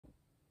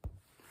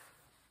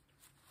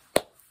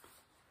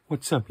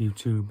What's up,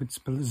 YouTube? It's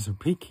Blizzard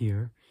Peak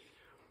here.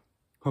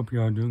 Hope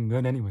you're all doing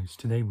good. Anyways,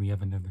 today we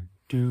have another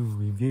Dew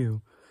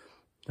review.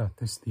 Got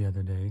this the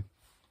other day.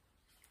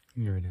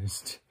 Here it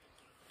is.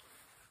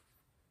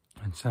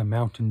 It's a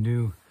Mountain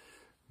Dew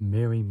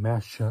Merry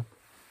Mashup.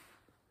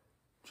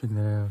 Check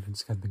that out.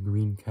 It's got the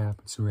green cap.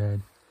 It's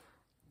red.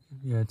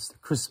 Yeah, it's the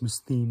Christmas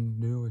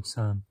themed Dew. It's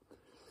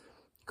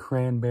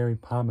cranberry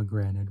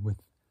pomegranate with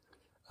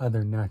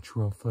other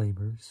natural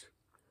flavors.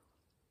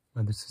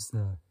 This is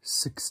the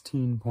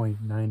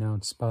 16.9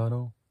 ounce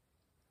bottle.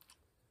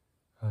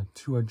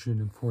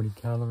 240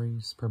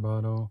 calories per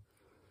bottle.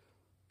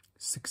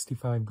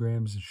 65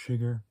 grams of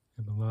sugar.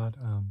 You have a lot.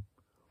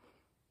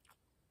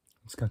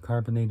 It's got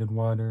carbonated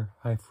water,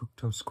 high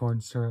fructose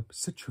corn syrup,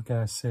 citric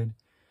acid,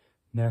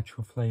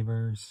 natural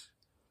flavors,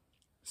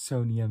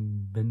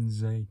 sodium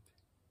benzoate,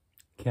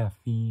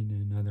 caffeine,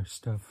 and other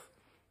stuff.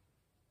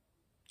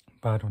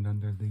 Bottled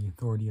under the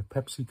authority of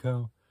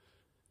PepsiCo.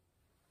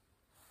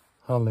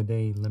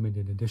 Holiday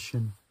limited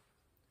edition.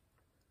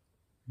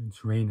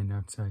 It's raining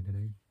outside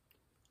today.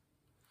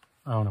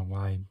 I don't know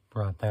why I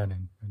brought that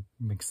in. It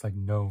makes like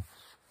no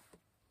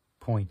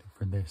point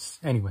for this.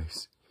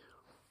 Anyways,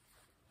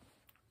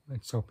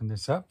 let's open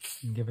this up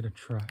and give it a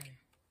try.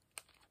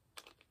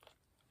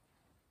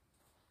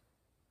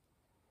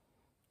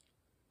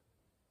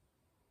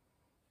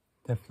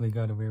 Definitely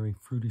got a very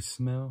fruity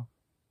smell.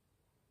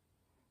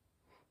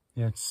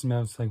 Yeah, it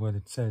smells like what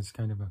it says,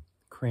 kind of a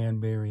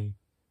cranberry,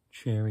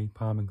 cherry,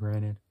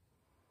 pomegranate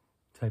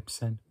type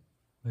scent.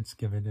 Let's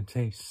give it a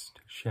taste,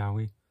 shall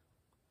we?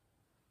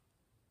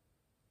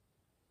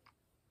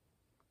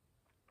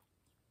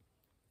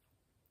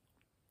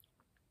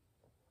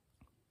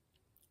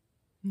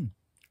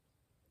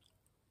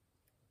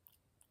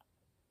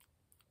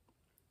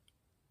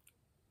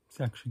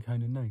 It's actually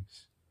kind of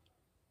nice.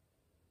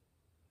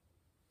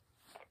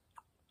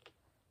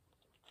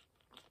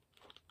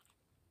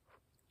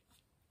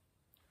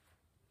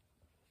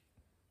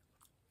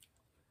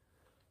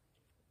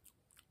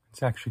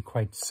 It's actually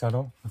quite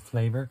subtle, the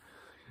flavor,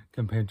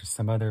 compared to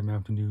some other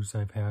Mountain Dews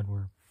I've had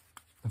where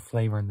the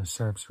flavor and the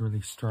syrup's really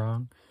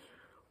strong.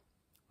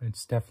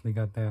 It's definitely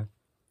got that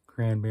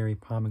cranberry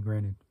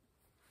pomegranate,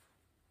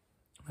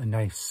 a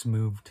nice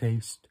smooth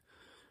taste.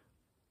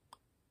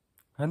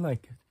 I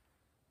like it.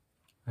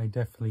 I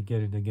definitely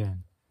get it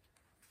again.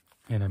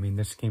 And I mean,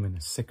 this came in a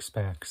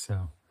 6-pack,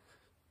 so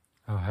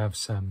I'll have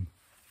some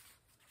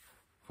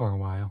for a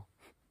while.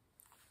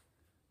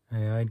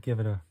 I'd give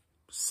it a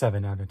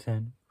 7 out of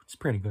 10. It's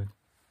pretty good.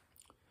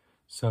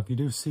 So if you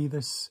do see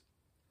this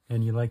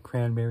and you like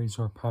cranberries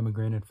or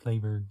pomegranate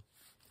flavored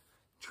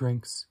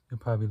drinks, you'll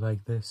probably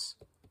like this.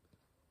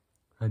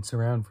 It's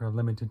around for a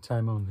limited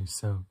time only,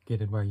 so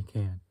get it while you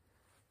can.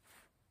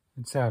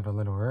 It's out a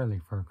little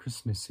early for a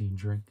Christmassy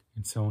drink.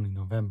 It's only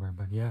November,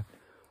 but yeah.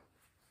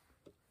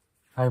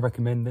 I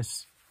recommend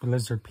this.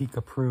 Blizzard Peak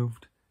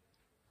approved.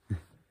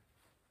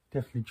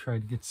 Definitely try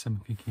to get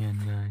some if you can,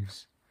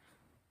 guys.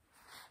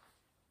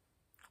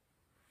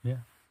 Yeah.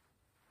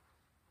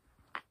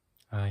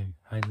 I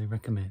highly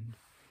recommend.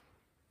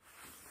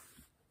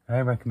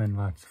 I recommend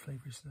lots of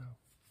flavors,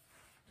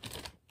 though.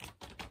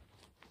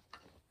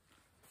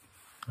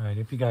 Alright,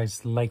 if you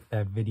guys liked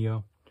that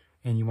video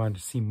and you want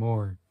to see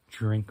more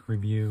drink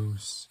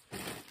reviews,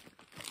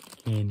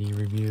 candy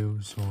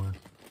reviews, or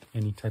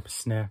any type of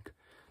snack,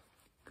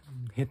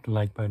 hit the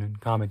like button,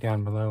 comment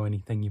down below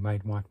anything you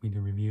might want me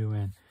to review,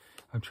 and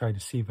I'll try to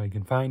see if I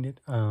can find it.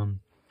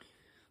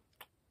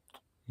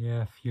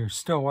 Yeah, if you're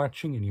still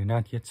watching and you're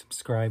not yet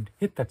subscribed,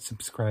 hit that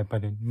subscribe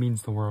button. It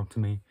means the world to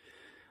me.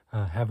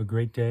 Have a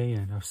great day,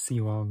 and I'll see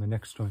you all in the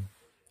next one.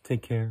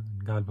 Take care,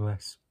 and God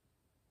bless.